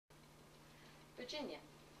Virginia.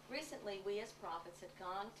 Recently, we as prophets had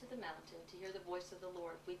gone to the mountain to hear the voice of the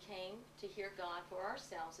Lord. We came to hear God for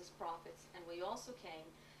ourselves as prophets, and we also came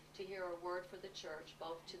to hear a word for the church,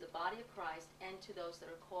 both to the body of Christ and to those that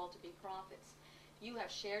are called to be prophets. You have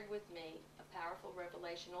shared with me a powerful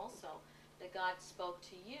revelation also that God spoke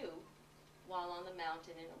to you while on the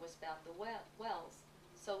mountain, and it was about the wells.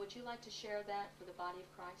 So would you like to share that for the body of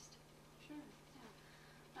Christ? Sure,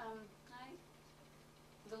 yeah.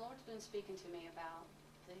 The Lord's been speaking to me about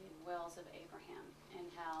the wells of Abraham and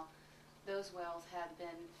how those wells had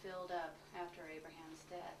been filled up after Abraham's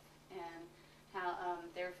death, and how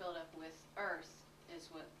they're filled up with earth is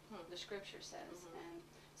what the scripture says. And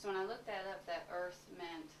so when I looked that up, that earth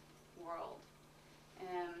meant world.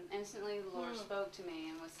 And instantly the Lord spoke to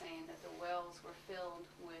me and was saying that the wells were filled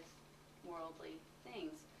with worldly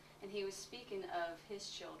things. And he was speaking of his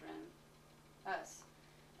children, us.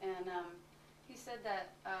 And he said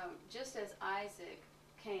that just as Isaac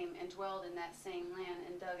came and dwelled in that same land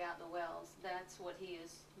and dug out the wells, that's what he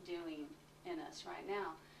is doing in us right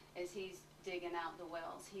now, is he's digging out the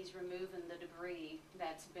wells. He's removing the debris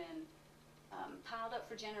that's been piled up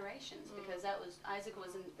for generations, because that was Isaac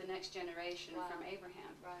was in the next generation from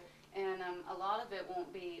Abraham. Right. And a lot of it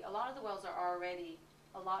won't be, a lot of the wells are already,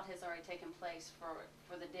 a lot has already taken place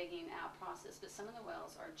for the digging out process, but some of the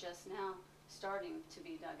wells are just now starting to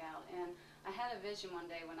be dug out. And I had a vision one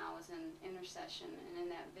day when I was in intercession, and in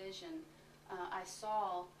that vision I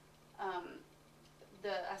saw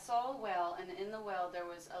I saw a well, and in the well there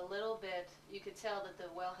was a little bit, you could tell that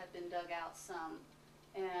the well had been dug out some,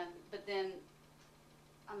 but then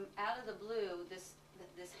out of the blue, this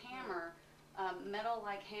hammer,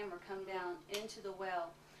 metal-like hammer, come down into the well,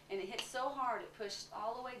 and it hit so hard it pushed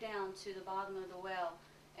all the way down to the bottom of the well,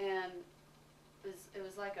 and it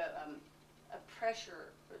was like a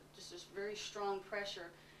pressure, just this very strong pressure,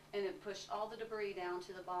 and it pushed all the debris down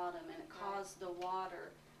to the bottom, and it caused the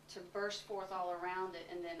water to burst forth all around it,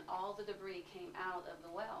 and then all the debris came out of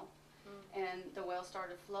the well, and the well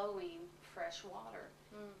started flowing fresh water.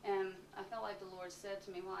 And I felt like the Lord said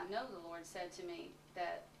to me, well, I know the Lord said to me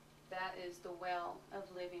that that is the well of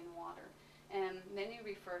living water. And then he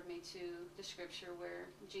referred me to the scripture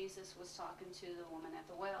where Jesus was talking to the woman at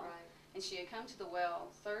the well. Right. And she had come to the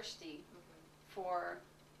well thirsty for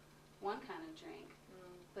one kind of drink.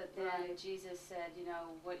 But then Jesus said, you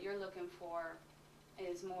know, what you're looking for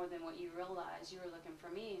is more than what you realize. You were looking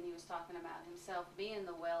for me. And he was talking about himself being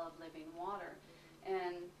the well of living water.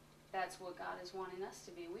 And that's what God is wanting us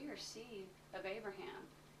to be. We are seed of Abraham.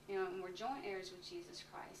 You know, and we're joint heirs with Jesus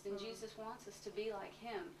Christ. And Jesus wants us to be like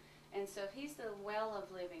him. And so if he's the well of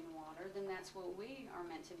living water, then that's what we are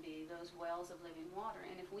meant to be, those wells of living water.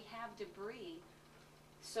 And if we have debris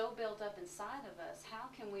so built up inside of us, how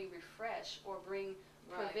can we refresh or bring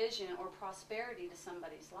provision or prosperity to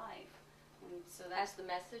somebody's life? And so that's the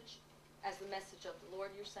message of the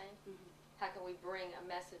Lord, you're saying? How can we bring a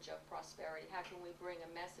message of prosperity? How can we bring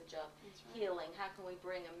a message of healing? How can we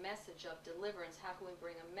bring a message of deliverance? How can we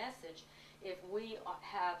bring a message if we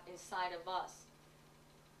have inside of us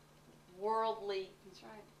worldly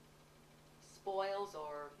spoils,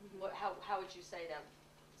 or how would you say that?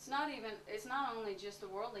 It's not only just the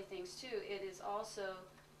worldly things too. It is also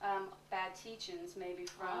bad teachings, maybe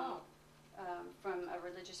from a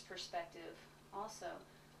religious perspective also.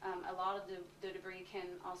 A lot of the debris can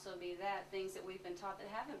also be things that we've been taught that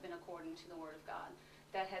haven't been according to the Word of God,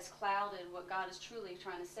 that has clouded what God is truly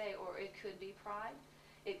trying to say. Or it could be pride,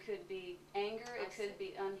 it could be anger, it could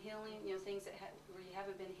be unhealing, you know, things that where you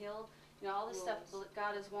haven't been healed. You know, all this stuff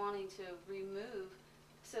God is wanting to remove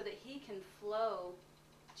so that he can flow.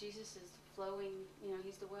 Jesus is flowing, you know,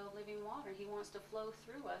 he's the well of living water. He wants to flow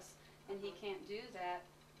through us, and he can't do that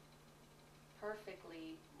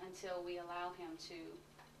perfectly until we allow him to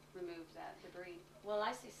remove that debris. Well,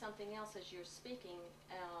 I see something else as you're speaking.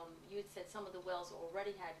 You had said some of the wells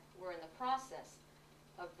already were in the process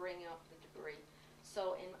of bringing up the debris.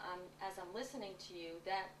 So as I'm listening to you,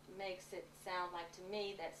 that makes it sound like to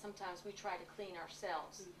me that sometimes we try to clean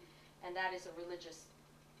ourselves. And that is a religious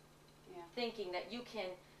thinking, that you can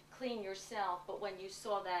clean yourself. But when you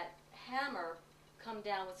saw that hammer come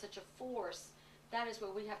down with such a force, that is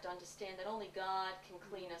where we have to understand that only God can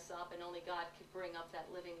clean us up, and only God can bring up that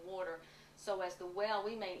living water. So as the well,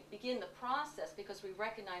 we may begin the process because we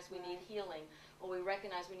recognize we need healing, or we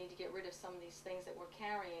recognize we need to get rid of some of these things that we're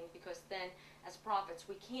carrying, because then as prophets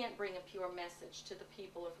we can't bring a pure message to the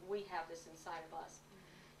people if we have this inside of us.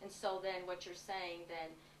 And so then what you're saying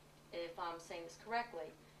then, if I'm saying this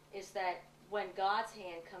correctly, is that when God's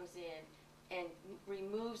hand comes in and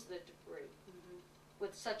removes the debris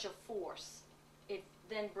with such a force, it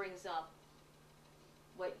then brings up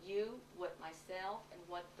what myself, and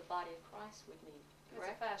what the body of Christ would need. It's a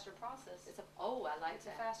Correct? faster process. Oh, I like It's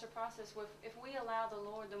a that. faster process. If we allow the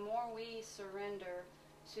Lord, the more we surrender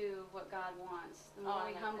to what God wants, the more I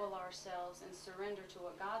we like humble that. ourselves and surrender to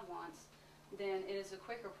what God wants, then it is a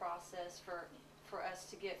quicker process for us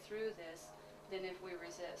to get through this than if we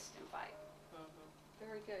resist and fight.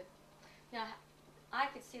 Very good. Now, I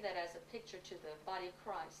could see that as a picture to the body of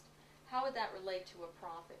Christ. How would that relate to a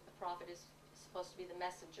prophet? A prophet is supposed to be the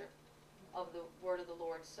messenger of the word of the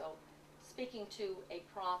Lord. So, speaking to a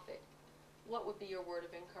prophet, what would be your word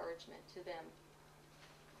of encouragement to them?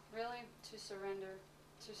 Really, to surrender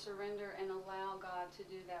and allow God to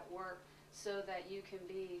do that work so that you can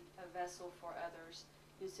be a vessel for others,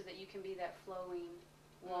 and so that you can be that flowing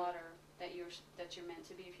water that you're meant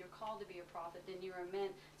to be. If you're called to be a prophet, then you are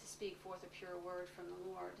meant to speak forth a pure word from the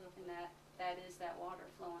Lord, and that is that water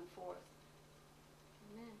flowing forth.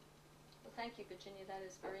 Amen. Well, thank you, Virginia. That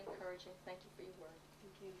is very encouraging. Thank you for your word.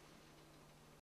 Thank you.